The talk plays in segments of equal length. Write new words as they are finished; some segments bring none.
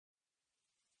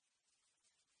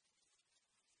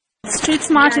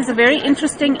STREETSMART is a very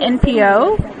interesting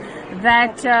NPO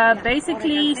that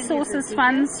basically sources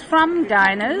funds from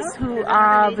diners who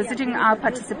are visiting our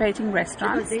participating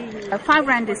restaurants. 5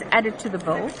 Rand is added to the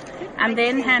bill and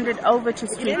then handed over to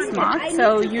STREETSMART.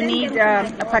 So you need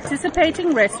a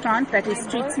participating restaurant that is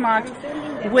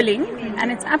STREETSMART willing, and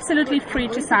it's absolutely free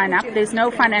to sign up. There's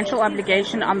no financial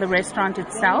obligation on the restaurant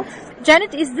itself.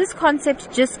 Janet, is this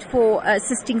concept just for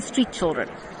assisting street children?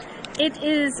 It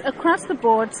is across the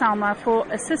board, Salma, for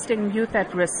assisting youth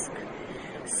at risk.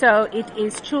 So it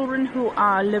is children who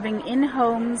are living in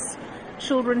homes,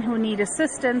 children who need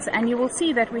assistance, and you will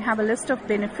see that we have a list of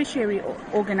beneficiary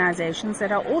organizations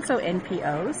that are also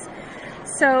NPOs.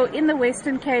 So in the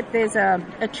Western Cape, there's a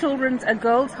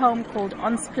girls' home called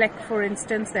Onsplek, for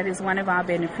instance, that is one of our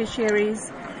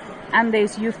beneficiaries. And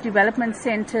there's youth development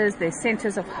centers, there's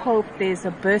centers of hope, there's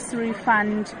a bursary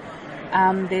fund,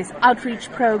 there's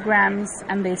outreach programs,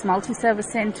 and there's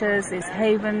multi-service centers, there's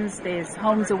havens, there's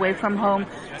homes away from home.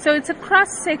 So it's a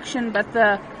cross-section, but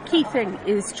the key thing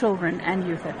is children and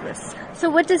youth at risk. So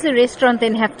what does the restaurant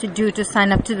then have to do to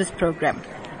sign up to this program?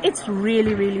 It's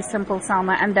really, really simple,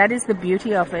 Salma, and that is the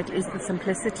beauty of it, is the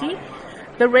simplicity.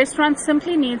 The restaurant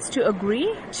simply needs to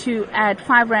agree to add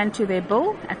 5 Rand to their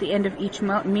bill at the end of each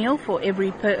meal for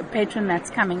every patron that's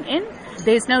coming in.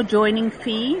 There's no joining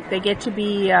fee. They get to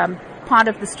be part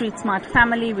of the STREETSMART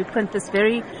family. We print this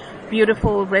very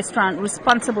beautiful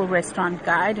responsible restaurant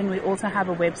guide, and we also have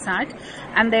a website.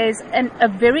 And there's a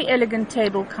very elegant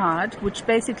table card which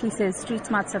basically says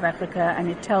STREETSMART South Africa, and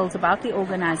it tells about the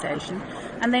organization.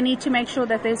 And they need to make sure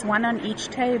that there's one on each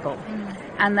table,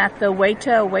 and that the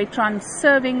waiter or waitron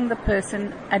serving the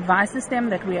person advises them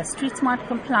that we are STREETSMART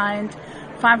compliant,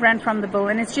 5 Rand from the bill.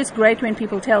 And it's just great when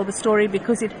people tell the story,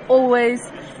 because it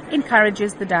always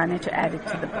encourages the diner to add it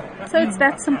to the bill. So it's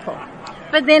that simple.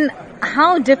 But then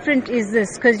how different is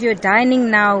this? Because you're dining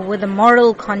now with a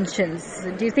moral conscience.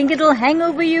 Do you think it'll hang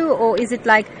over you, or is it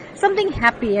like something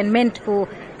happy and meant for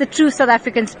the true South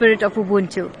African spirit of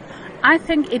Ubuntu? I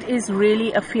think it is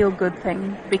really a feel-good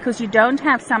thing, because you don't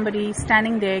have somebody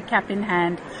standing there cap in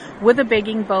hand with a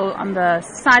begging bowl on the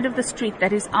side of the street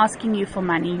that is asking you for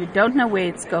money. You don't know where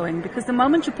it's going, because the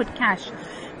moment you put cash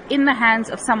in the hands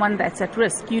of someone that's at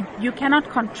risk, you cannot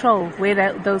control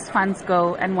where those funds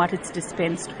go and what it's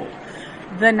dispensed for.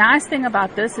 The nice thing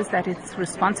about this is that it's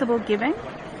responsible giving.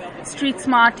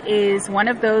 STREETSMART is one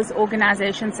of those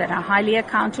organizations that are highly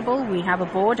accountable. We have a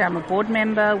board. I'm a board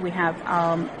member. We have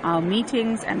our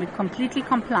meetings, and we're completely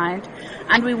compliant.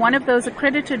 And we're one of those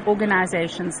accredited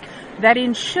organizations that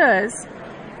ensures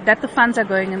that the funds are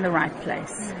going in the right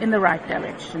place, in the right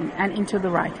direction, and into the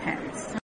right hands.